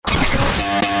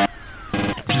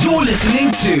You're listening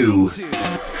to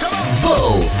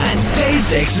Bull and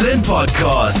Dave's Excellent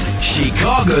Podcast,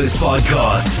 Chicago's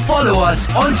podcast. Follow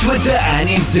us on Twitter and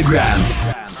Instagram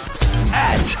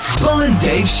at Bull and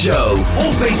Dave Show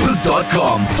or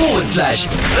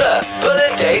Facebook.com/The Bull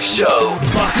and Dave Show.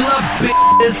 Buckle up,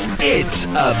 bitches. It's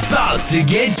about to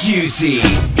get juicy.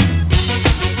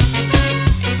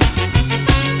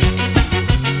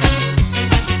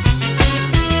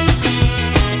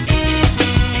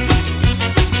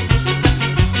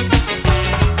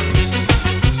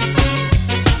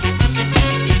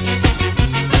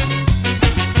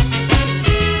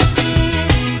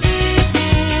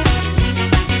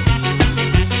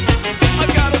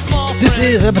 This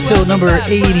is episode number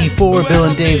 84, Bill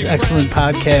and Dave's Excellent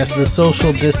Podcast. The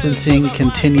social distancing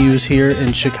continues here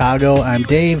in Chicago. I'm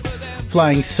Dave,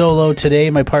 flying solo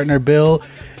today. My partner Bill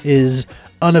is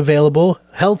unavailable.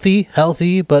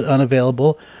 Healthy, but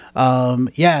unavailable.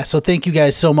 So thank you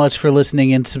guys so much for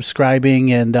listening and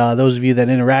subscribing. And those of you that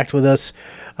interact with us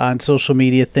on social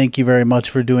media, thank you very much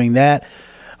for doing that.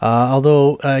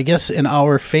 Although, I guess in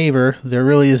our favor, there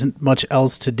really isn't much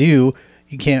else to do.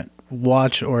 You can't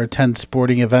watch or attend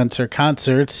sporting events or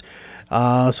concerts.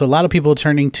 So a lot of people are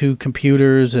turning to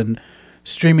computers and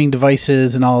streaming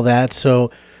devices and all that.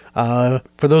 So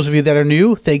for those of you that are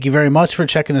new, thank you very much for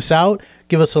checking us out.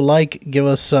 Give us a like, give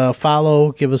us a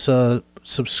follow, give us a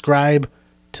subscribe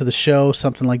to the show,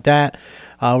 something like that.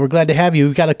 We're glad to have you.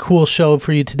 We've got a cool show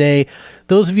for you today.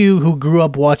 Those of you who grew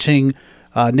up watching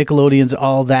Nickelodeon's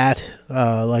All That,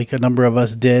 like a number of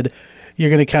us did, you're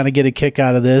going to kind of get a kick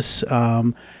out of this.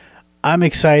 I'm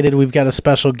excited. We've got a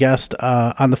special guest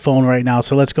on the phone right now,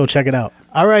 so let's go check it out.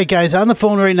 All right, guys, on the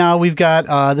phone right now, we've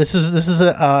got this is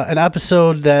an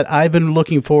episode that I've been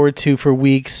looking forward to for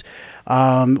weeks.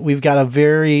 We've got a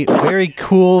very, very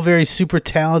cool, very super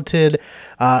talented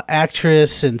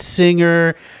actress and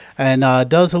singer, and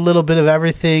does a little bit of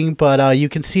everything. But you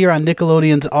can see her on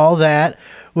Nickelodeon's All That,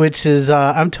 which is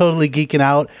I'm totally geeking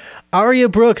out. Aria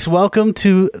Brooks, welcome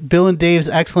to Bill and Dave's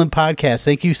Excellent Podcast.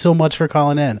 Thank you so much for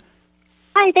calling in.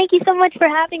 Hi, thank you so much for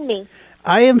having me.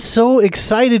 I am so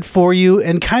excited for you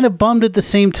and kind of bummed at the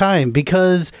same time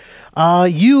because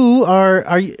you are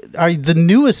the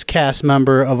newest cast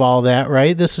member of All That,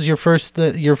 right? This is your first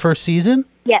season?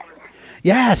 Yes.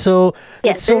 Yeah, so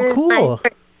yes, it's so cool.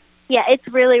 Yeah, it's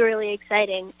really, really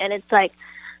exciting, and it's like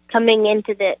coming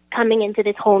into this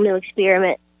whole new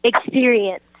experience.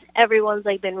 Everyone's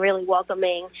like been really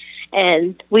welcoming,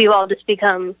 and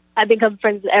I've become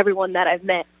friends with everyone that I've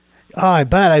met. Oh, I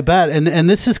bet. And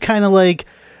this is kind of like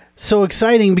so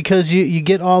exciting because you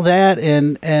get all that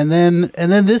and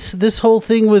then this whole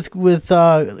thing with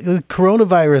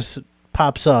coronavirus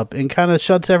pops up and kind of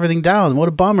shuts everything down. What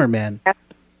a bummer, man.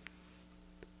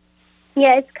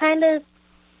 Yeah, I kind of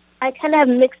have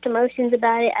mixed emotions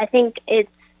about it. I think it's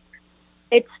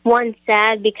one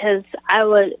sad because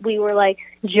we were like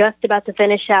just about to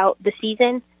finish out the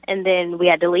season and then we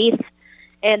had to leave.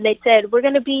 And they said, we're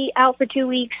going to be out for 2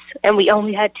 weeks, and we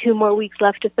only had 2 more weeks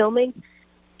left of filming.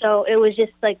 So it was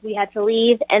just like we had to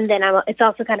leave, and then it's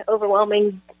also kind of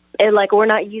overwhelming. And like we're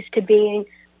not used to being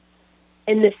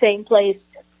in the same place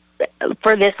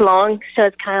for this long, so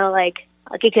it's kind of like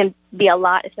it can be a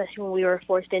lot, especially when we were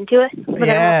forced into it. But I'm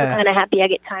also kind of happy I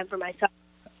get time for myself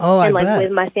and like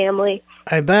with my family.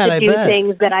 I bet. Do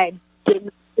things that I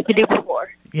didn't get to do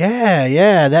before.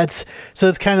 Yeah. So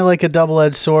it's kind of like a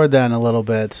double-edged sword then a little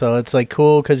bit. So it's like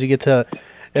cool because you get to,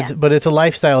 but it's a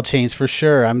lifestyle change for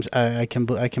sure. I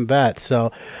can bet.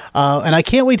 So, and I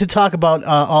can't wait to talk about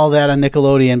All That on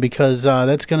Nickelodeon because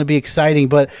that's going to be exciting.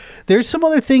 But there's some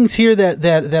other things here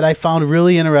that I found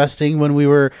really interesting when we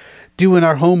were doing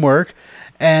our homework,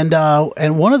 and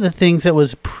one of the things that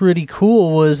was pretty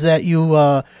cool was that you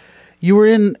were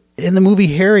in the movie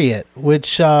Harriet,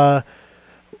 which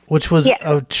was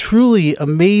a truly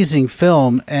amazing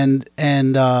film, and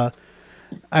I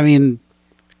mean,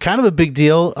 kind of a big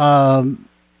deal.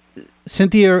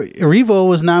 Cynthia Erivo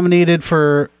was nominated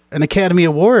for an Academy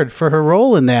Award for her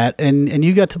role in that, and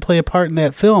you got to play a part in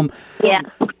that film. Yeah.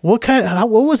 What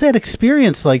was that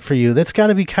experience like for you? That's got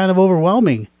to be kind of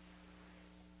overwhelming.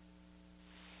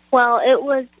 Well, it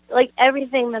was like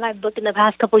everything that I've booked in the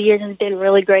past couple of years has been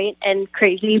really great and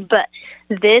crazy, but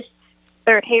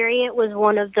Harriet was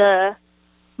one of the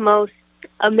most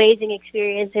amazing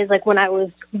experiences. Like when I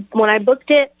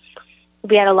booked it,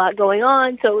 we had a lot going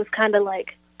on, so it was kind of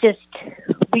like just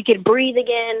we could breathe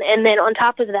again. And then on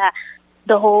top of that,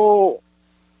 the whole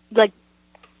like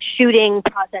shooting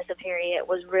process of Harriet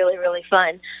was really, really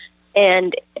fun.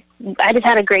 And I just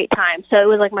had a great time. So it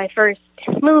was like my first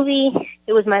movie.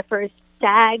 It was my first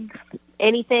SAG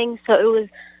anything. So it was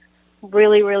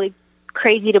really, really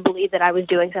crazy to believe that I was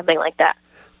doing something like that.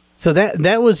 So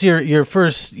that was your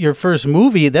first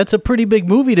movie. That's a pretty big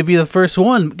movie to be the first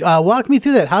one. Walk me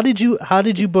through that. How did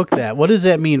you book that? What does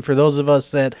that mean for those of us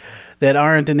that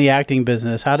aren't in the acting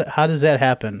business? How does that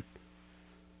happen?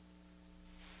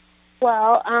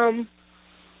 Well,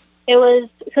 it was,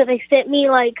 so they sent me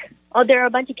there are a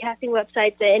bunch of casting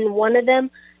websites, and one of them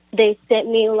they sent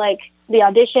me the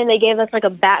audition. They gave us a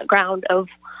background of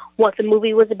what the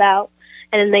movie was about.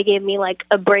 And then they gave me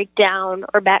a breakdown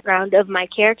or background of my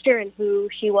character and who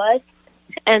she was.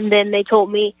 And then they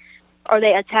told me, or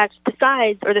they attached the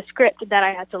sides or the script that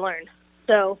I had to learn.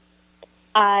 So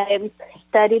I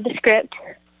studied the script,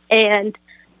 and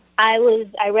I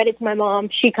read it to my mom.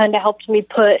 She kind of helped me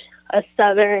put a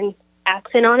Southern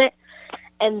accent on it.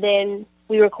 And then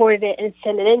we recorded it and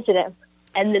sent it in to them.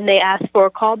 And then they asked for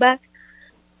a callback.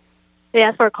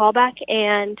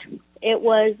 And it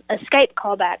was a Skype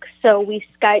callback. So we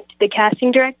Skyped the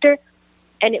casting director,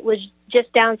 and it was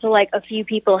just down to a few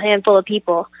people, a handful of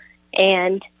people.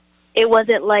 And it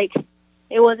wasn't like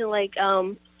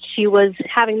she was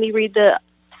having me read the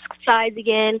sides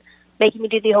again, making me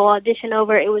do the whole audition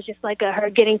over. It was just her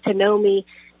getting to know me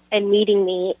and meeting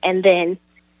me. And then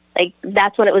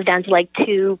that's when it was down to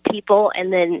 2 people.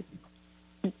 And then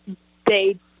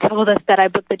they told us that I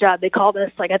booked the job. They called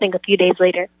us I think a few days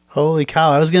later. Holy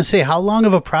cow. I was going to say, how long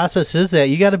of a process is that?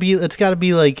 It's got to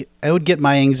be I would get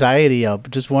my anxiety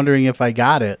up just wondering if I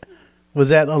got it. Was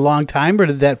that a long time, or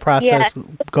did that process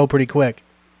go pretty quick?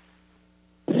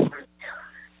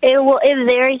 It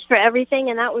varies for everything,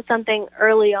 and that was something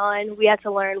early on we had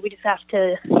to learn. We just have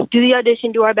to do the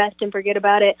audition, do our best, and forget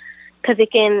about it, because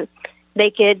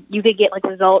you could get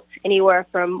results anywhere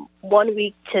from 1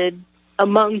 week to a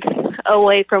month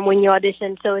away from when you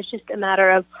audition. So it's just a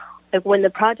matter of when the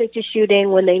project is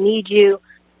shooting, when they need you,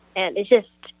 and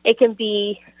it can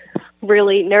be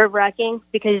really nerve-wracking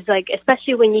because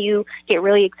especially when you get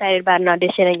really excited about an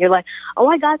audition and you're like, oh,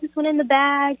 I got this one in the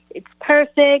bag, it's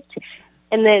perfect,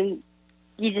 and then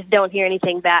you just don't hear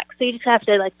anything back. So you just have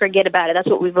to forget about it. That's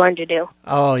what we've learned to do.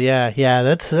 Oh yeah.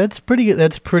 That's pretty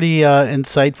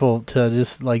insightful to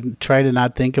just try to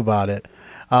not think about it.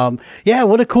 Yeah,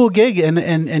 what a cool gig,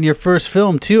 and your first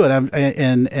film too,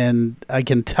 and I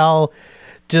can tell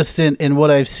just in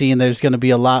what I've seen, there's going to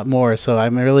be a lot more. So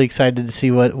I'm really excited to see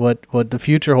what the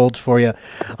future holds for you.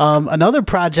 Another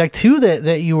project too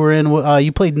that you were in,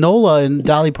 you played Nola in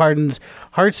Dolly Parton's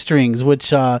Heartstrings,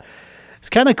 which is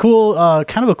kind of cool,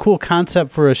 kind of a cool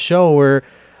concept for a show where.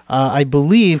 I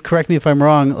believe, correct me if I'm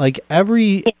wrong,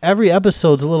 every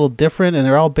episode's a little different, and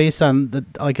they're all based on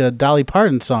a Dolly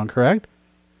Parton song, correct?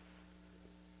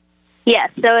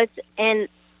 Yes, so it's an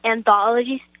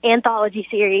anthology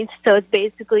series. So it's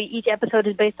basically each episode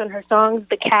is based on her songs.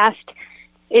 The cast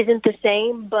isn't the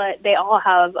same, but they all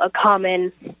have a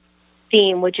common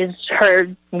theme, which is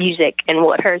her music and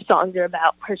what her songs are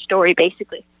about, her story,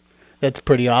 basically. That's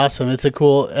pretty awesome. It's a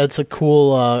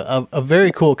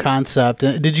very cool concept.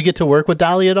 Did you get to work with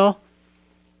Dolly at all?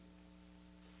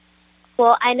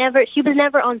 Well, she was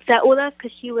never on set with us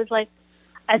because she was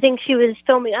I think she was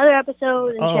filming other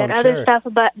episodes and she had other stuff.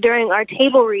 But during our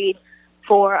table read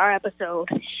for our episode,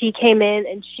 she came in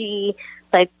and she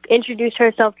introduced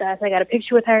herself to us. I got a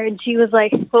picture with her, and she was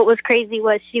what was crazy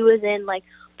was she was in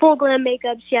full glam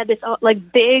makeup. She had this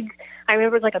big, I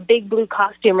remember it was a big blue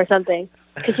costume or something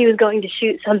because she was going to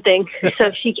shoot something.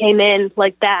 So she came in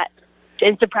like that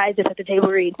and surprised us at the table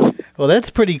read. Well, that's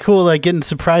pretty cool. Getting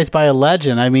surprised by a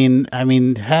legend. I mean,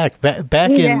 heck,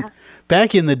 back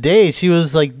in the day, she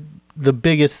was the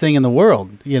biggest thing in the world,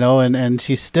 and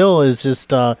she still is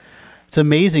just. It's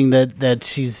amazing that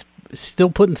she's still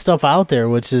putting stuff out there,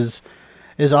 which is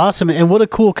awesome. And what a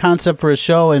cool concept for a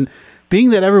show. And being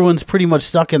that everyone's pretty much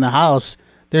stuck in the house,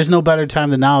 there's no better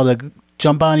time than now to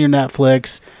jump on your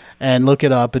Netflix and look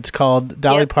it up. It's called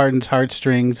Dolly Parton's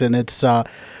Heartstrings, and it's a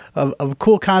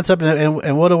cool concept,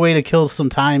 and what a way to kill some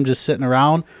time just sitting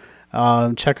around.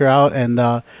 Check her out. And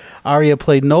Aria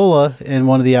played Nola in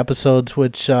one of the episodes,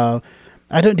 which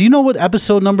do you know what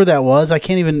episode number that was?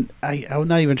 I'm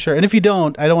not even sure. And if you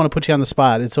don't, I don't want to put you on the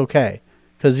spot. It's okay,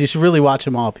 because you should really watch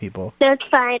them all, people. That's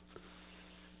fine.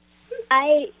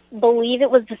 I believe it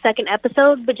was the second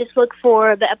episode, but just look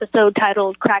for the episode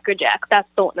titled Cracker Jack. That's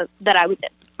the one that I was in.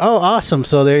 Oh, awesome.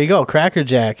 So there you go. Cracker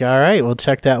Jack. All right. We'll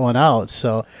check that one out.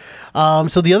 So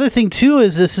the other thing too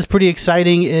is, this is pretty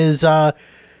exciting, is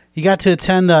you got to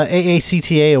attend the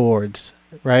AACTA Awards,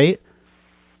 right?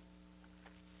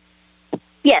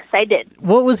 Yes, I did.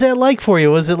 What was that like for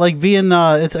you? Was it like being,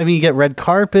 you get red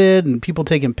carpet and people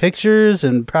taking pictures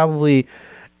and probably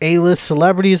A-list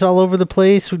celebrities all over the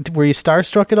place. Were you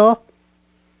starstruck at all?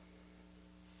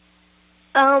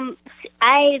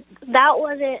 That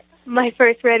wasn't my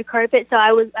first red carpet, so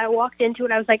I walked into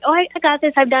it. I was like, oh, I got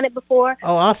this. I've done it before.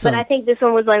 Oh, awesome! But I think this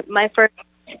one was like my first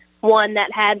one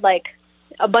that had like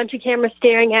a bunch of cameras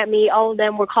staring at me. All of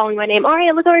them were calling my name.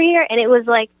 Aria, look over here! And it was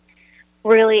like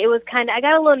really, it was kind of. I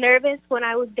got a little nervous when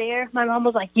I was there. My mom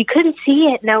was like, you couldn't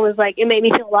see it, and I was like, it made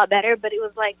me feel a lot better. But it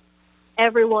was like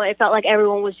everyone. It felt like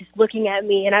everyone was just looking at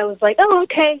me, and I was like, oh,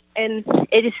 okay. And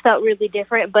it just felt really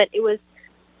different, but it was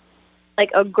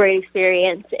like a great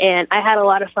experience, and I had a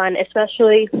lot of fun,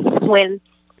 especially when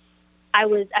I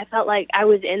felt like I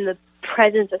was in the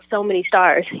presence of so many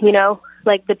stars, you know,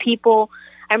 like I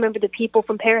remember the people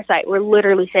from Parasite were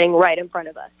literally sitting right in front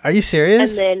of us. Are you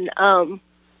serious? And then,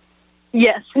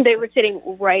 yes, they were sitting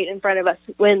right in front of us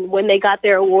when they got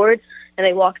their awards and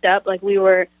they walked up, like we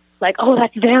were like, oh,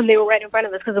 that's them. They were right in front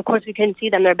of us because of course we couldn't see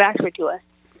them. Their backs were to us.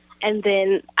 And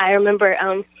then I remember,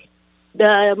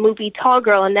 the movie Tall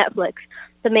Girl on Netflix,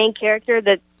 the main character,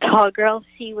 the tall girl,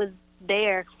 she was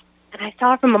there. And I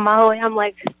saw her from a mile away. I'm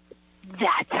like,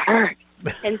 that's her.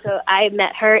 And so I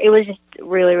met her. It was just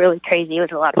really, really crazy. It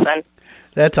was a lot of fun.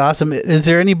 That's awesome. Is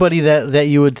there anybody that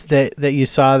you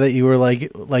saw that you were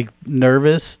like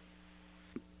nervous?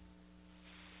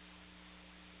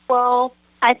 Well,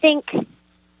 I think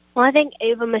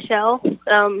Ava Michelle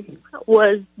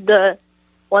was the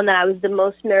one that I was the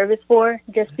most nervous for,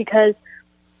 just because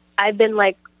I've been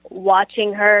like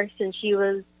watching her since she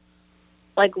was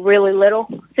like really little,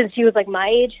 since she was like my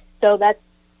age. So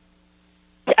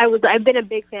I've been a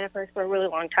big fan of hers for a really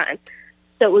long time.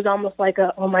 So it was almost like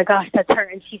oh my gosh, that's her,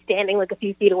 and she's standing like a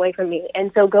few feet away from me.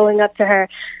 And so going up to her,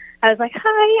 I was like,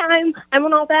 hi, I'm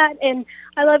on all that, and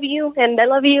I love you, and I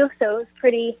love you. So it was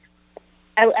pretty.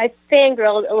 I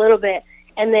fangirled a little bit,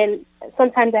 and then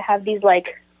sometimes I have these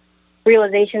like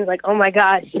realizations, like, oh my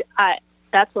gosh,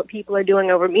 that's what people are doing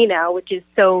over me now, which is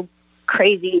so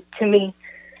crazy to me.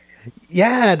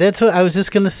 Yeah, that's what I was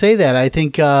just going to say. That I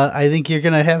think you're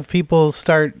going to have people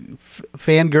start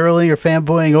fangirling or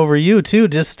fanboying over you too,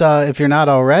 just if you're not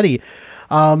already.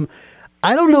 I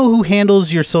don't know who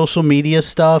handles your social media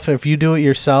stuff, if you do it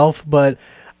yourself, but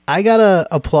I gotta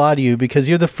applaud you because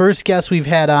you're the first guest we've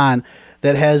had on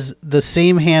that has the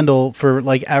same handle for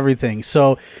like everything.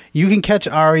 So you can catch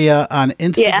Aria on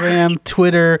Instagram,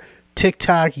 Twitter,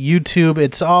 TikTok, YouTube.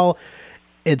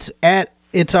 It's at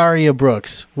It's Aria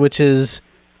Brooks, which is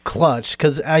clutch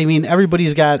because I mean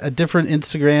everybody's got a different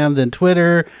Instagram than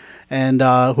Twitter, and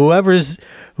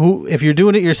if you're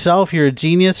doing it yourself, you're a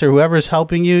genius, or whoever's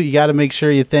helping you, you got to make sure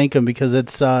you thank them because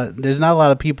it's there's not a lot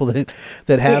of people that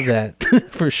have that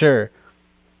for sure.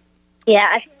 Yeah,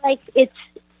 I feel like it's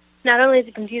not only is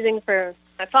it confusing for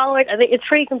my followers, I think it's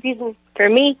pretty confusing for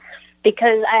me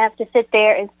because I have to sit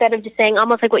there instead of just saying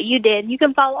almost like what you did. You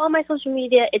can follow all my social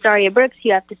media. It's Aria Brooks.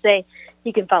 You have to say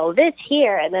you can follow this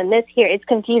here and then this here. It's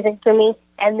confusing for me.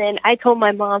 And then I told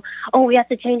my mom, oh, we have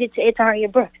to change it to It's Aria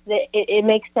Brooks. It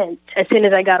makes sense as soon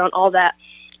as I got on all that.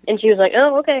 And she was like,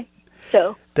 oh, okay.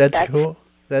 So that's cool.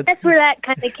 That's where that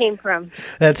kind of came from.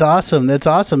 That's awesome. That's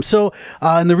awesome. So,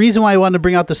 and the reason why I wanted to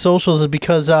bring out the socials is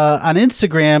because on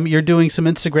Instagram, you're doing some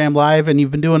Instagram Live, and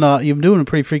you've been doing it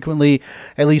pretty frequently,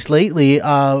 at least lately.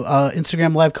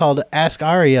 Instagram Live called Ask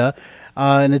Aria,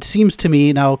 and it seems to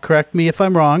me, now correct me if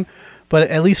I'm wrong, but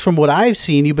at least from what I've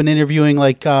seen, you've been interviewing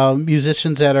like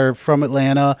musicians that are from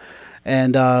Atlanta,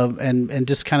 and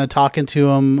just kind of talking to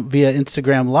them via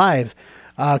Instagram Live.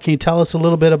 Can you tell us a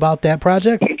little bit about that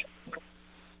project?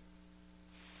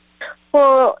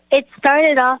 Well, it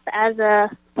started off as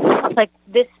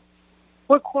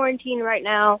we're quarantined right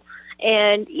now,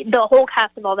 and the whole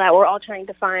cast of all that, we're all trying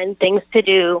to find things to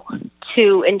do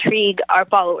to intrigue our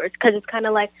followers, because it's kind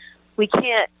of like we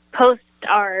can't post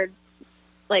our,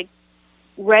 like,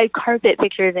 red carpet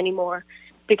pictures anymore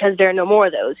because there are no more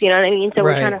of those, you know what I mean? So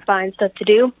We're trying to find stuff to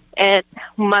do, and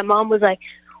my mom was like,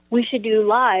 we should do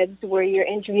lives where you're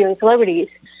interviewing celebrities.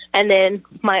 And then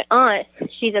my aunt,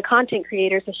 she's a content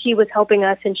creator, so she was helping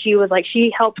us, and she was like, she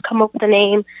helped come up with the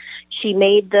name. She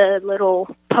made the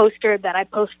little poster that I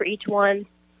post for each one,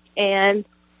 and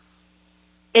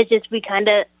we kind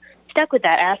of stuck with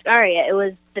that. Ask Aria, it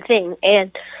was the thing.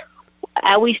 And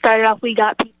we started off, we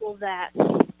got people that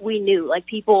we knew, like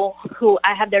people who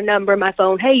I have their number, my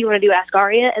phone, hey, you want to do Ask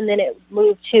Aria? And then it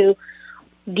moved to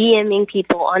DMing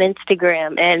people on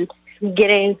Instagram and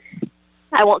getting,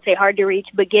 I won't say hard to reach,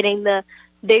 but getting the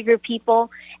bigger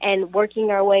people and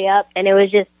working our way up. And it was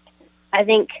just, I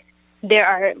think there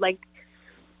are like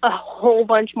a whole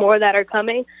bunch more that are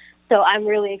coming. So I'm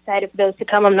really excited for those to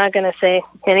come. I'm not going to say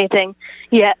anything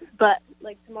yet, but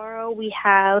like tomorrow we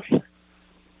have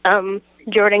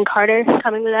Jordan Carter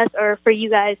coming with us, or for you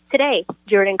guys today,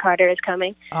 Jordan Carter is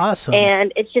coming. Awesome.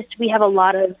 And it's just, we have a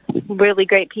lot of really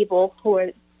great people who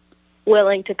are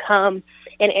willing to come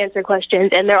and answer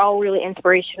questions, and they're all really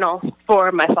inspirational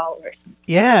for my followers.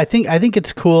 Yeah, I think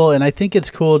it's cool, and I think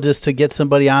it's cool just to get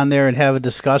somebody on there and have a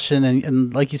discussion,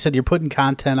 and like you said, you're putting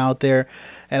content out there,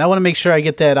 and I want to make sure I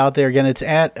get that out there again. It's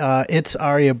at it's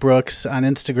Aria Brooks on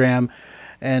Instagram,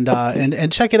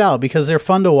 and check it out because they're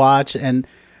fun to watch. And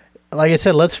like I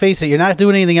said, let's face it, you're not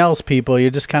doing anything else, people.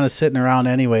 You're just kind of sitting around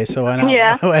anyway, so why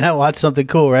not, why not watch something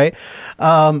cool, right?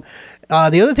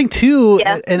 The other thing too,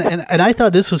 and I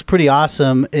thought this was pretty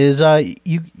awesome, is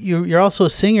you're also a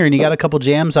singer, and you got a couple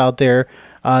jams out there.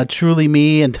 Truly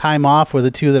Me and Time Off were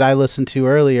the two that I listened to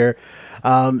earlier.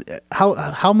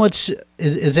 How much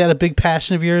is that a big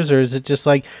passion of yours, or is it just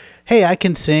like, hey, I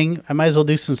can sing, I might as well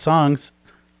do some songs?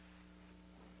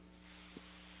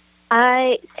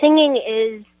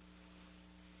 Singing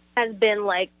has been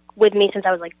like with me since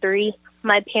I was like 3.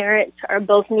 My parents are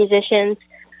both musicians.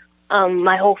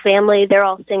 My whole family, they're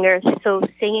all singers. So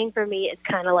singing for me is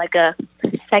kind of like a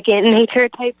second nature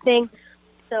type thing.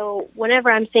 So whenever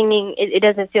I'm singing, it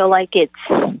doesn't feel like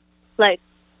it's like,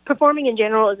 performing in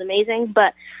general is amazing,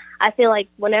 but I feel like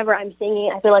whenever I'm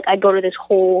singing, I feel like I go to this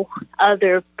whole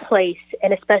other place,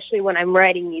 and especially when I'm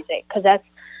writing music, because I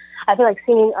feel like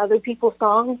singing other people's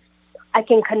songs, I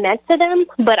can connect to them,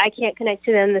 but I can't connect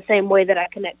to them the same way that I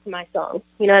connect to my songs.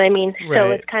 You know what I mean? Right.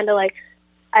 So it's kind of like,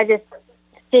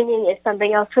 singing is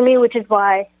something else for me, which is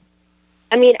why,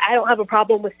 I mean, I don't have a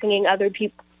problem with singing other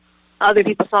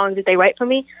people's songs that they write for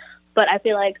me, but I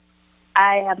feel like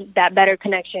I have that better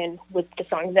connection with the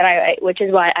songs that I write, which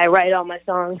is why I write all my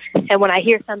songs. And when I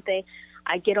hear something,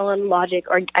 I get on Logic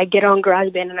or I get on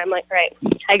GarageBand, and I'm like, right,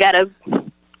 I gotta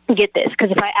get this,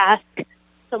 because if I ask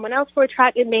someone else for a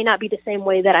track, it may not be the same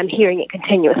way that I'm hearing it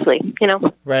continuously, you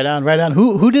know? Right on.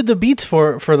 Who did the beats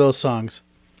for those songs?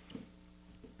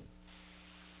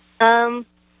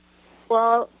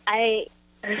 Well, I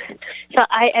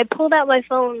pulled out my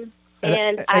phone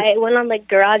and I went on like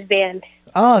GarageBand.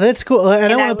 Oh, that's cool. I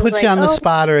don't want to put like, you on the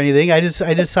spot or anything. I just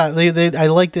thought I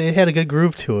liked it. It had a good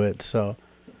groove to it. So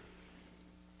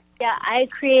yeah, I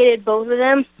created both of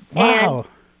them. Wow. And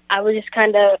I was just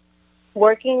kind of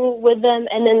working with them,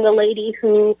 and then the lady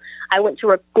who I went to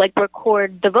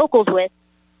record the vocals with,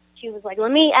 she was like,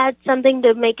 let me add something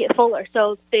to make it fuller.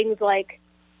 So things like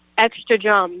extra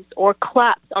drums or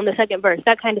claps on the second verse,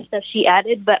 that kind of stuff she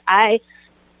added, but I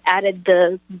added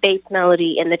the bass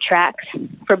melody in the tracks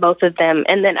for both of them,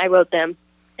 and then I wrote them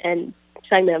and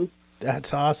sang them.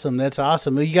 That's awesome.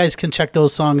 You guys can check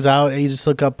those songs out. You just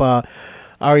look up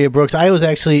Aria Brooks. I was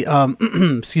actually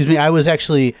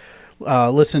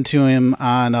listened to him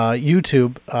on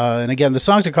YouTube, and again, the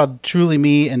songs are called Truly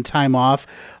Me and Time Off.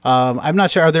 I'm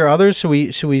not sure, are there others? Should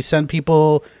we send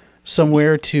people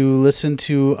somewhere to listen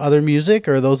to other music,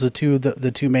 or are those the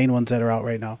two main ones that are out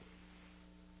right now?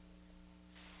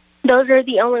 Those are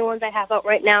the only ones I have out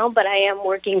right now, but I am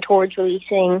working towards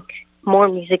releasing more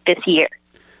music this year.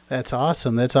 That's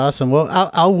awesome.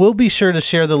 Well, we'll be sure to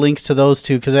share the links to those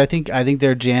two, because I think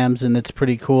they're jams and it's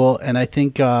pretty cool. And I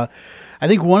think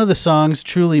one of the songs,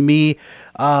 Truly Me,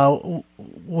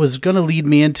 was going to lead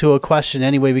me into a question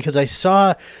anyway, because I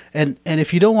saw, and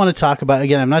if you don't want to talk about it,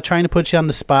 again, I'm not trying to put you on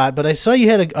the spot, but I saw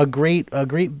you had a great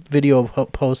video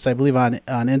post, I believe, on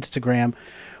Instagram,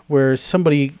 where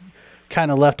somebody kind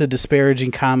of left a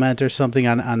disparaging comment or something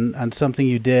on something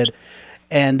you did.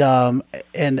 And I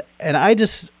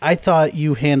thought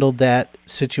you handled that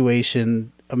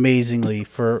situation amazingly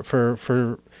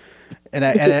and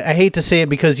I hate to say it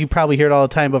because you probably hear it all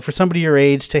the time, but for somebody your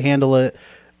age to handle it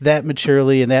that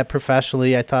maturely and that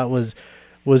professionally, I thought was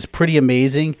pretty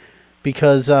amazing,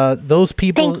 because those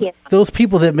people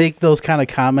that make those kind of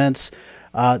comments,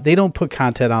 they don't put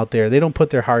content out there. They don't put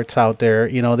their hearts out there.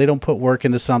 You know, they don't put work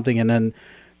into something and then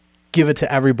give it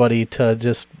to everybody to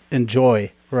just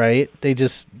enjoy, right?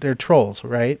 They're trolls,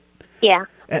 right? Yeah.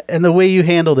 And the way you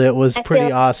handled it was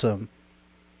pretty awesome.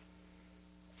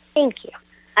 Thank you.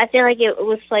 I feel like it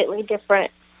was slightly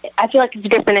different. I feel like it's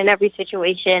different in every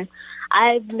situation.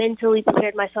 I've mentally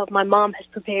prepared myself. My mom has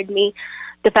prepared me.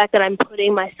 The fact that I'm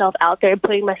putting myself out there,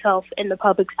 putting myself in the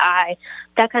public's eye,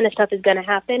 that kind of stuff is going to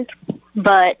happen.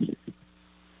 But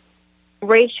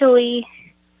racially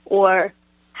or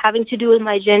having to do with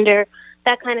my gender,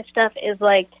 that kind of stuff is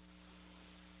like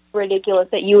ridiculous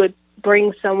that you would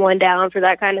bring someone down for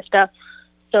that kind of stuff.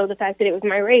 So the fact that it was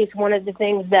my race, one of the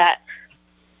things that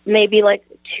maybe like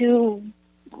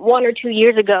 1 or 2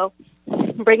 years ago,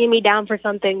 bringing me down for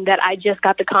something that I just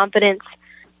got the confidence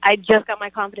I just got my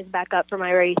confidence back up for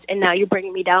my race, and now you're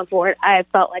bringing me down for it. I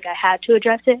felt like I had to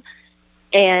address it,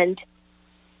 and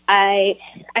I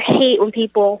hate when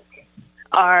people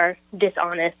are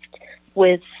dishonest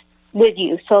with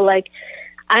you. So, like,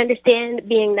 I understand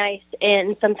being nice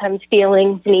and sometimes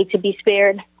feelings need to be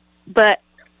spared, but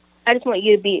I just want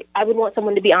you to be, I would want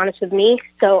someone to be honest with me,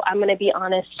 so I'm going to be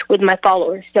honest with my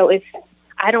followers. So if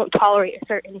I don't tolerate a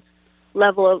certain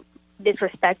level of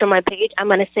disrespect on my page, I'm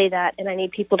going to say that, and I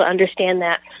need people to understand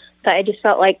that. So I just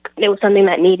felt like it was something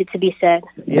that needed to be said,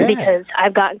 because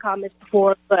I've gotten comments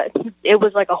before, but it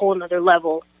was like a whole nother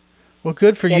level. Well,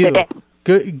 good for you.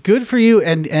 Good for you,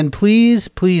 and please,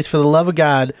 for the love of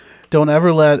God, don't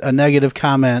ever let a negative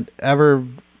comment ever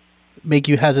make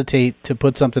you hesitate to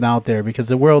put something out there, because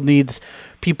the world needs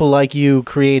people like you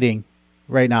creating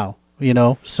right now,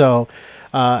 So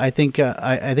I think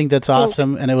that's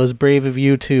awesome, and it was brave of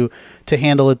you to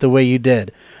handle it the way you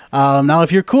did. Now,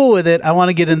 if you're cool with it, I want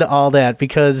to get into all that,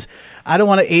 because I don't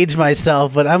want to age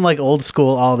myself, but I'm like old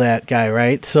school all that guy,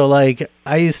 right? So like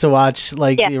I used to watch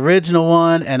the original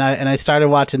one, and I started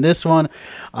watching this one.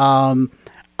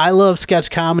 I love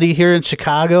sketch comedy here in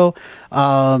Chicago,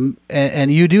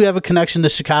 and you do have a connection to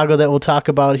Chicago that we'll talk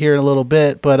about here in a little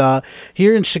bit. But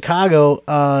here in Chicago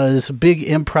is a big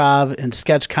improv and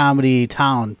sketch comedy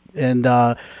town, and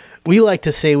we like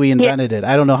to say we invented it.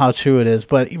 I don't know how true it is,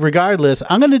 but regardless,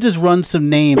 I'm going to just run some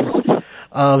names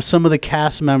of some of the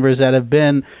cast members that have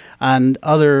been on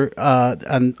other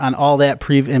on all that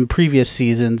in previous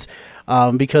seasons,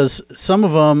 because some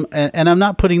of them, and I'm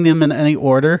not putting them in any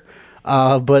order.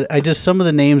 But some of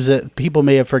the names that people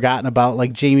may have forgotten about,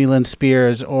 like Jamie Lynn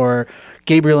Spears or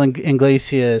Gabriel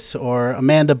Iglesias or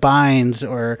Amanda Bynes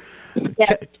or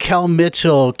Kel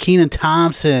Mitchell, Kenan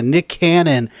Thompson, Nick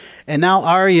Cannon, and now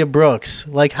Aria Brooks.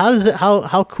 Like,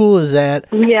 how cool is that?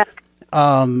 Yeah.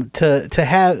 To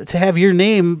have your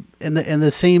name in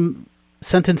the same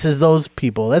sentence as those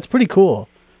people. That's pretty cool.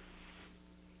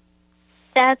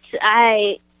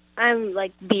 I'm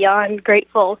like beyond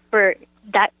grateful for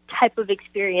that type of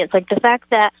experience. Like the fact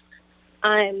that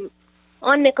I'm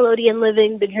on Nickelodeon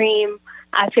living the dream,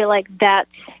 I feel like that's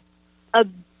a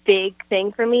big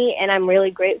thing for me, and I'm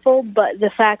really grateful. But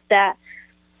the fact that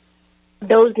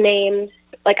those names,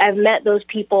 like I've met those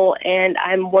people and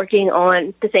I'm working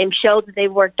on the same show that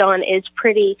they've worked on, it's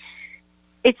pretty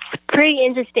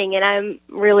interesting, and I'm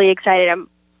really excited. I'm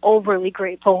overly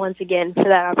grateful once again for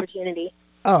that opportunity.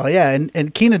 Oh yeah,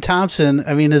 and Kenan Thompson,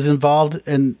 I mean, is involved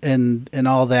in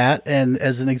all that, and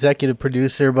as an executive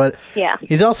producer, but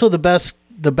he's also the best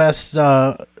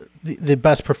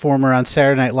performer on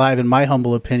Saturday Night Live, in my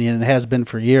humble opinion, and has been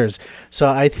for years. So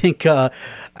I think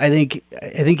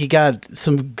you got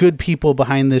some good people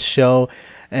behind this show,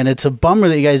 and it's a bummer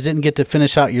that you guys didn't get to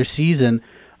finish out your season.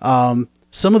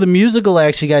 Some of the musical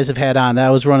acts you guys have had on that I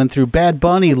was running through: Bad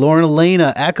Bunny, Lauren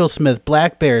Elena, Echo Smith,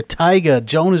 Black Bear, Tyga,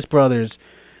 Jonas Brothers,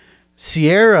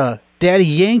 Sierra, Daddy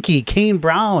Yankee, Kane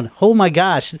Brown. Oh my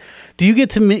gosh! Do you get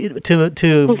to meet do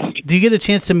you get a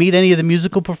chance to meet any of the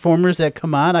musical performers that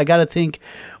come on? I got to think,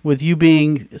 with you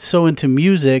being so into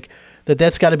music,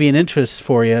 that's got to be an interest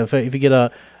for you. If you get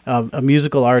a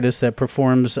musical artist that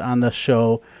performs on the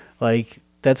show, like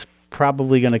that's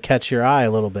probably going to catch your eye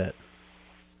a little bit.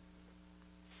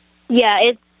 Yeah,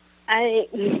 it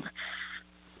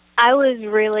was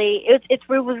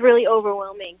really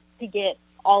overwhelming to get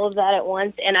all of that at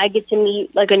once, and I get to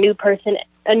meet like a new person,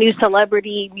 a new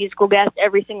celebrity musical guest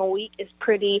every single week. Is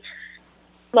pretty,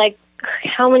 like,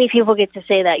 how many people get to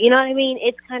say that? You know what I mean?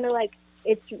 It's kind of like,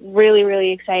 it's really,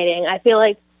 really exciting. I feel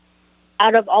like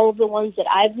out of all of the ones that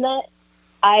I've met,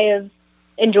 I have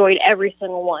enjoyed every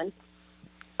single one,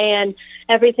 and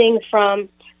everything from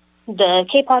the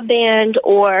K-pop band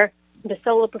or the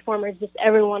solo performers, just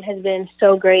everyone has been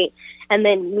so great. And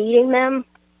then meeting them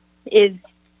is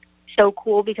so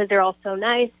cool because they're all so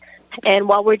nice. And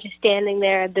while we're just standing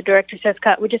there, the director says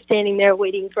cut, we're just standing there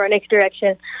waiting for our next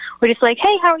direction. We're just like,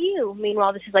 hey, how are you?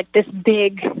 Meanwhile, this is like this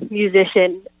big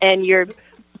musician, and you're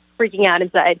freaking out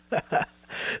inside.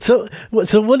 So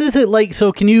what is it like?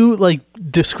 So can you like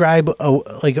describe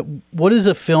what is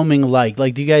a filming like?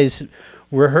 Like, do you guys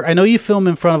rehearse? I know you film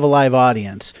in front of a live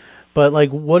audience, but like,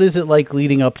 what is it like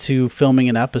leading up to filming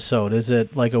an episode? Is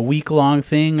it like a week-long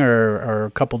thing or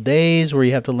a couple days where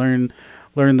you have to learn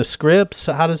the scripts?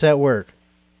 How does that work?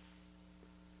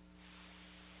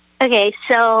 Okay,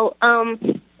 so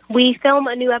we film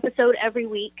a new episode every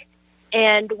week,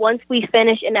 and once we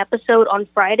finish an episode on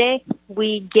Friday,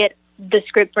 we get the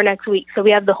script for next week. So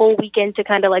we have the whole weekend to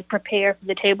kind of like prepare for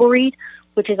the table read,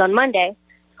 which is on Monday.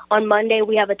 On Monday,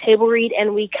 we have a table read,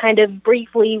 and we kind of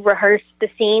briefly rehearse the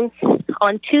scenes.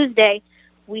 on Tuesday,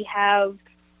 we have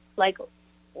like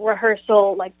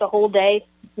rehearsal like the whole day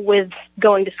with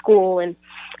going to school and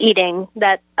eating,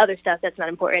 that other stuff that's not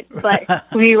important. But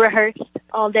we rehearse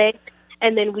all day,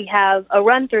 and then we have a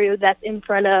run-through that's in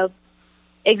front of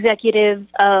executives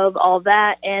of all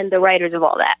that and the writers of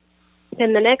all that.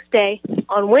 Then the next day,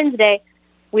 on Wednesday,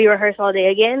 we rehearse all day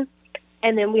again,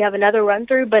 and then we have another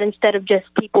run-through, but instead of just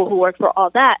people who work for all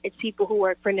that, it's people who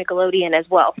work for Nickelodeon as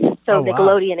well. So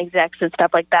Nickelodeon execs and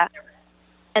stuff like that.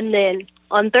 And then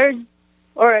on Thursday,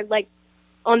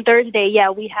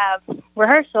 we have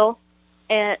rehearsal,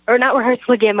 or not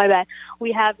rehearsal again, my bad.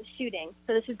 We have shooting.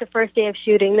 So this is the first day of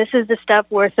shooting. This is the stuff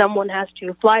where someone has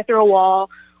to fly through a wall,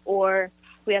 or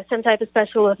we have some type of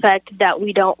special effect that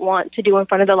we don't want to do in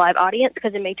front of the live audience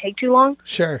because it may take too long.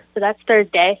 Sure. So that's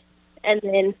Thursday. And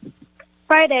then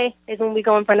Friday is when we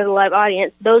go in front of the live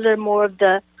audience. Those are more of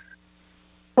the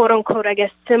quote-unquote, I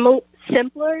guess,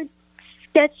 simpler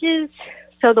sketches.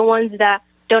 So the ones that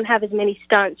don't have as many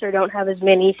stunts or don't have as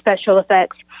many special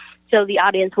effects, so the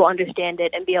audience will understand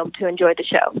it and be able to enjoy the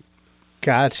show.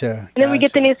 Gotcha. And then we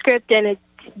get the new script, and it's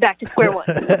back to square one.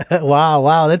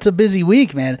 Wow. That's a busy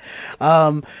week, man.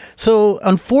 So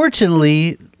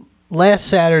unfortunately, last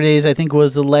Saturday's, I think,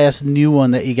 was the last new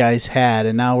one that you guys had.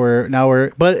 And now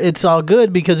we're, but it's all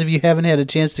good because if you haven't had a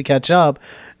chance to catch up,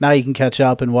 now you can catch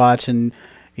up and watch, and,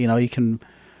 you can,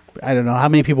 I don't know how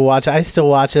many people watch it. I still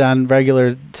watch it on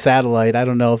regular satellite. I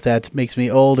don't know if that makes me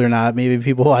old or not. Maybe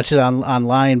people watch it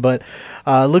online, but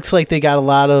it looks like they got a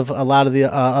lot of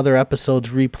the other episodes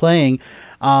replaying.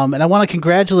 And I want to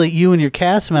congratulate you and your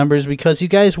cast members because you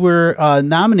guys were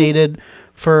nominated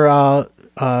for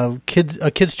a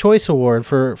Kids Choice Award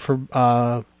for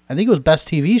I think it was Best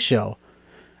TV Show.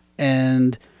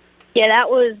 And yeah, that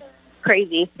was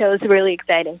crazy. That was really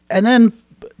exciting. And then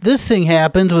this thing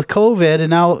happens with COVID,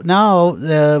 and now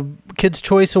the Kids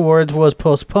Choice Awards was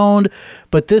postponed,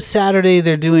 but this Saturday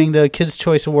they're doing the Kids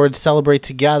Choice Awards Celebrate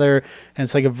Together, and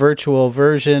it's like a virtual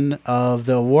version of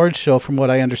the award show from what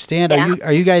I understand. Yeah.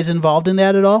 Are you guys involved in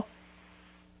that at all?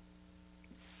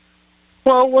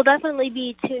 Well, we'll definitely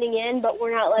be tuning in, but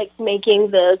we're not like making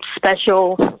the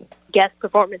special guest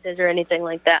performances or anything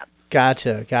like that.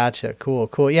 Gotcha.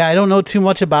 Cool. Yeah, I don't know too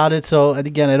much about it, so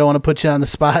again, I don't want to put you on the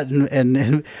spot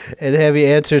and have you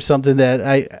answer something that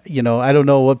I don't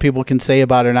know what people can say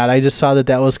about it or not. I just saw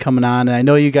that was coming on, and I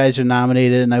know you guys are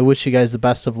nominated, and I wish you guys the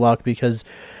best of luck because,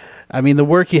 I mean, the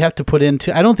work you have to put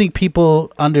into, I don't think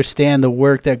people understand the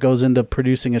work that goes into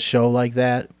producing a show like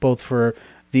that, both for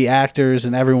the actors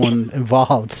and everyone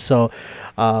involved. So,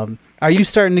 are you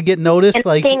starting to get noticed?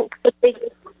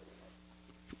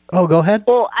 Oh, go ahead.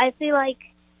 Well, I feel like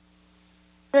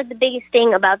the biggest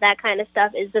thing about that kind of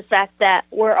stuff is the fact that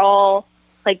we're all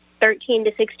like 13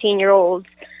 to 16-year-olds.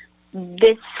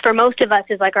 This, for most of us,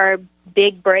 is like our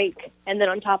big break. And then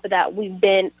on top of that,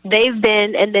 they've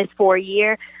been in this for a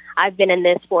year. I've been in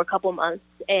this for a couple months,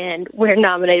 and we're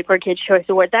nominated for a Kids' Choice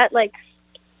Award. That, like,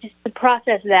 just the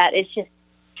process of that is just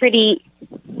pretty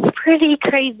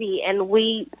crazy. And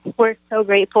we're so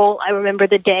grateful. I remember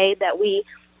the day that we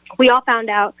all found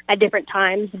out at different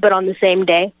times, but on the same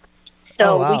day.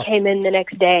 So We came in the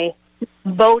next day,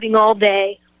 voting all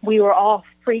day. We were all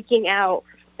freaking out.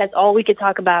 That's all we could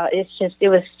talk about. It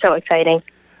was so exciting.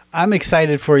 I'm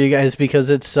excited for you guys because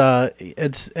it's not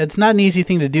an easy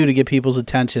thing to do to get people's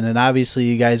attention, and obviously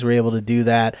you guys were able to do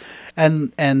that.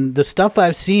 And the stuff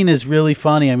I've seen is really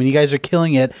funny. I mean, you guys are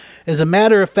killing it. As a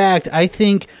matter of fact, I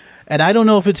think, and I don't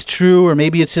know if it's true or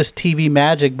maybe it's just TV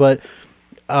magic, but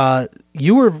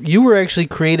you were actually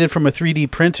created from a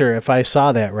 3D printer, if I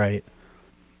saw that right.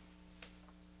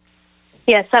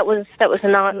 Yes, that was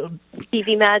not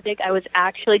TV magic. I was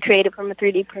actually created from a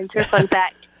 3D printer. Fun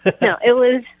fact. No,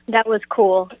 that was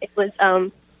cool. It was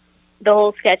the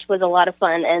whole sketch was a lot of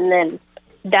fun, and then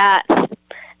that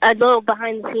a little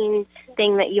behind the scenes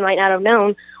thing that you might not have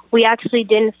known. We actually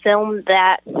didn't film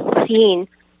that scene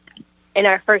in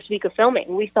our first week of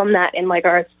filming. We filmed that in like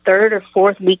our third or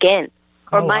fourth weekend.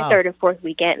 Or my third or fourth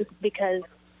weekend, because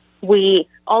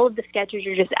all of the sketches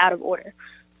are just out of order.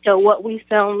 So what we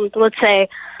filmed, let's say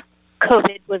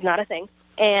COVID was not a thing,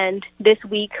 and this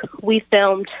week we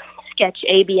filmed sketch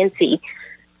A, B, and C.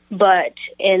 But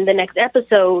in the next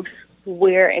episode,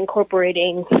 we're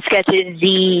incorporating sketches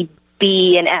Z,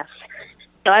 B, and F.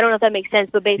 So I don't know if that makes sense,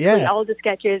 but basically all of the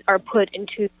sketches are put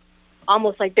into,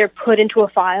 almost like they're put into a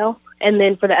file, and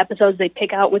then for the episodes they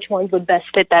pick out which ones would best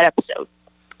fit that episode.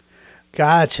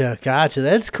 Gotcha.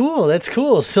 That's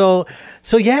cool. So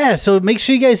make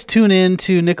sure you guys tune in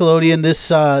to Nickelodeon this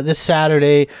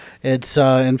Saturday. It's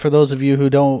and for those of you who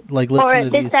don't like listen to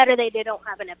these. Or this Saturday they don't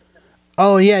have an episode.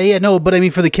 Oh yeah, no, but I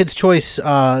mean for the Kids Choice,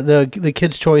 the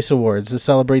Kids Choice Awards, the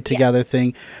Celebrate Together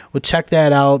thing. We'll check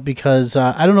that out because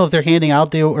I don't know if they're handing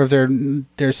out or if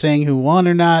they're saying who won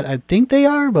or not. I think they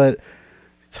are, but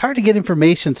it's hard to get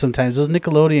information sometimes. Those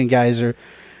Nickelodeon guys are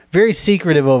very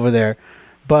secretive over there.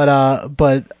 But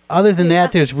other than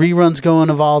that, there's reruns going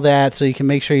of all that, so you can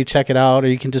make sure you check it out, or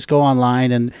you can just go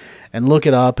online and look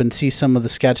it up and see some of the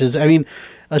sketches. I mean,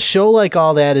 a show like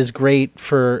all that is great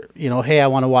for, hey, I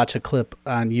want to watch a clip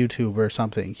on YouTube or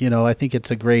something. I think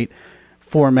it's a great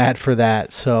format for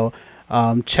that. So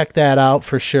check that out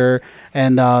for sure.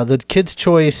 And the Kids'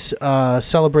 Choice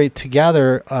Celebrate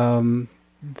Together,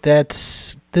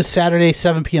 that's this Saturday,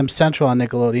 7 p.m. Central on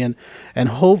Nickelodeon. And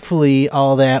hopefully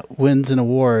all that wins an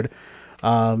award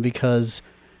because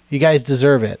you guys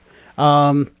deserve it.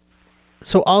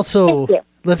 So also,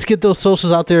 let's get those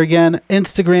socials out there again.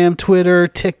 Instagram, Twitter,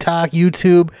 TikTok,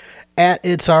 YouTube, at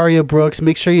It's Aria Brooks.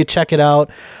 Make sure you check it out.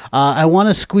 I want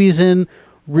to squeeze in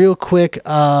real quick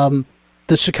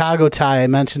the Chicago tie I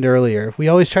mentioned earlier. We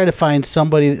always try to find some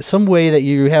way that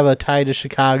you have a tie to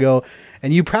Chicago,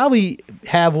 and you probably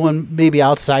have one maybe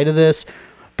outside of this,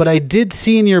 but I did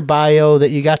see in your bio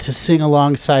that you got to sing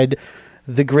alongside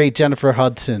the great Jennifer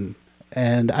Hudson,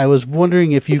 and I was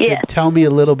wondering if you could tell me a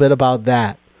little bit about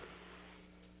that.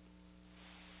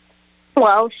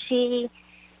 Well, it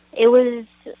was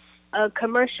a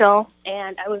commercial,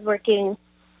 and I was working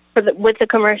with the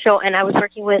commercial, and I was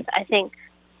working with, I think,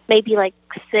 maybe like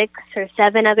 6 or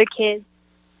 7 other kids,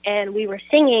 and we were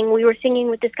singing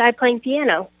with this guy playing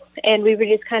piano, and we were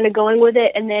just kind of going with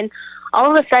it, and then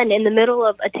all of a sudden, in the middle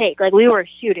of a take, like we were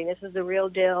shooting, this was the real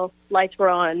deal, lights were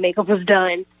on, makeup was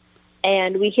done,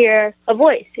 and we hear a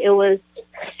voice. It was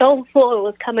so full, it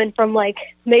was coming from like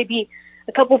maybe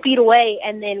a couple feet away,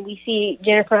 and then we see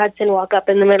Jennifer Hudson walk up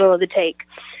in the middle of the take.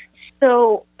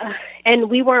 So, and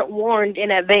we weren't warned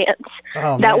in advance.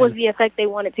 Oh, that was the effect they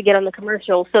wanted to get on the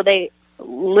commercial, so they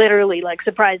literally like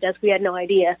surprised us. We had no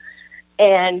idea,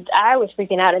 and I was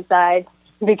freaking out inside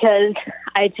because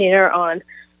I'd seen her on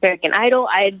American Idol.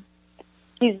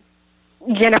 She's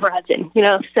Jennifer Hudson,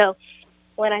 so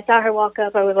when I saw her walk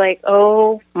up, I was like,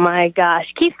 oh my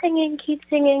gosh, keep singing.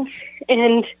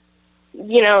 And,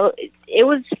 it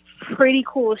was pretty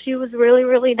cool. She was really,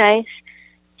 really nice.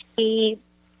 She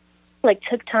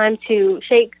took time to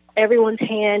shake everyone's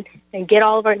hand and get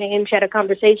all of our names. She had a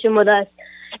conversation with us.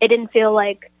 It didn't feel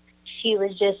like she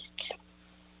was just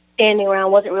standing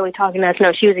around, wasn't really talking to us.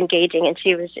 No, she was engaging, and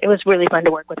it was really fun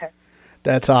to work with her.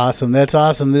 That's awesome.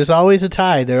 There's always a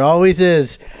tie. There always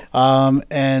is.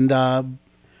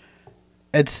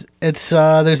 It's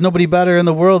there's nobody better in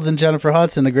the world than Jennifer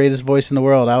Hudson, the greatest voice in the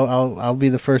world. I'll be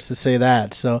the first to say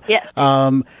that. So,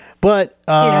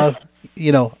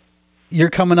 you're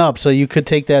coming up, so you could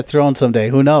take that throne someday.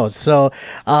 Who knows? So,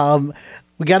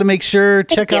 we got to make sure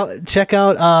check out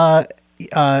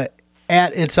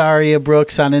at It's Aria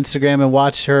Brooks on Instagram and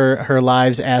watch her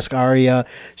lives. Ask Aria.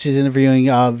 She's interviewing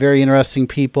very interesting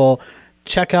people.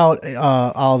 Check out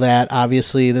all that.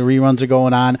 Obviously, the reruns are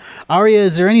going on. Aria,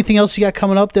 is there anything else you got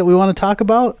coming up that we want to talk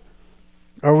about?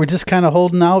 Or we're just kind of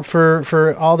holding out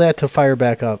for all that to fire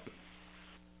back up?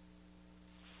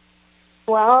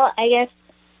 Well, I guess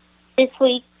this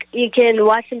week you can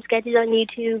watch some sketches on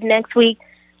YouTube. Next week,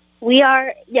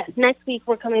 next week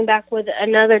we're coming back with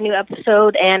another new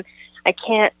episode, and I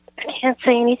can't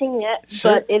say anything yet,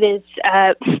 sure. But it is,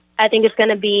 I think it's going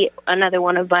to be another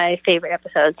one of my favorite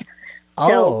episodes.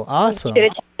 Oh, awesome.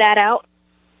 Check that out.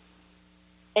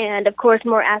 And, of course,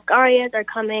 more Ask Arias are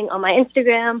coming on my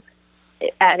Instagram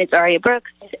at It's Aria Brooks,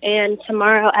 and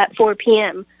tomorrow at 4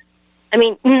 p.m.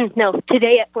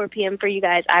 Today at 4 p.m. for you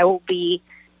guys, I will be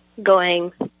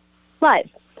going live.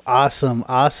 Awesome.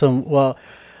 Well,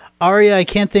 Aria, I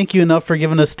can't thank you enough for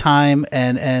giving us time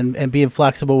and being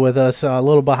flexible with us. A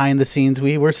little behind the scenes.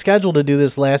 We were scheduled to do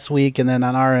this last week, and then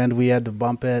on our end, we had to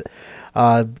bump it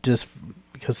just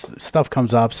because stuff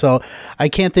comes up. So I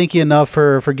can't thank you enough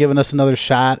for giving us another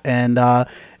shot. And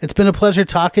it's been a pleasure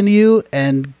talking to you,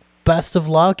 and best of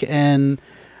luck. And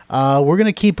we're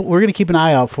gonna keep an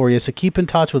eye out for you. So keep in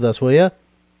touch with us, will you?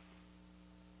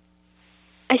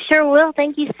 I sure will.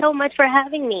 Thank you so much for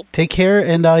having me. Take care,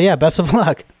 and best of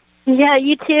luck. Yeah,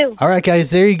 you too. All right,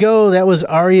 guys, there you go. That was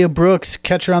Aria Brooks.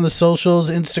 Catch her on the socials,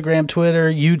 Instagram,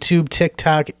 Twitter, YouTube,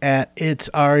 TikTok at It's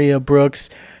Aria Brooks.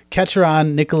 Catch her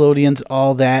on Nickelodeon's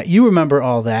All That. You remember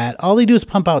All That. All they do is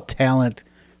pump out talent.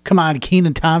 Come on,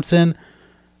 Kenan Thompson.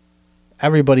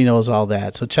 Everybody knows All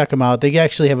That, so check them out. They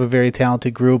actually have a very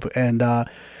talented group, and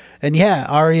And yeah,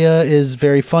 Aria is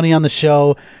very funny on the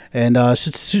show, and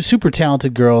she's a super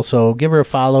talented girl, so give her a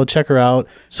follow, check her out.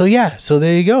 So yeah, so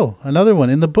there you go. Another one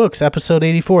in the books, episode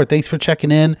 84. Thanks for checking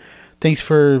in. Thanks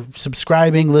for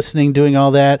subscribing, listening, doing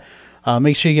all that.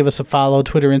 Make sure you give us a follow,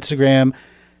 Twitter, Instagram,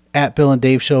 at Bill and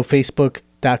Dave Show,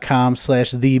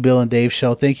 Facebook.com/The Bill and Dave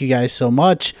Show. Thank you guys so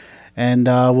much, and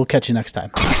we'll catch you next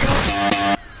time.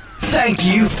 Thank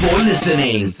you for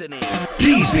listening.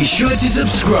 Please be sure to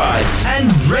subscribe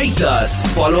and rate us.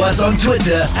 Follow us on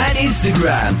Twitter and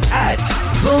Instagram at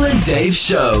Bill and Dave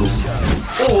Show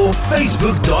or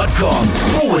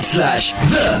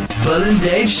Facebook.com/The Bill and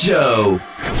Dave Show.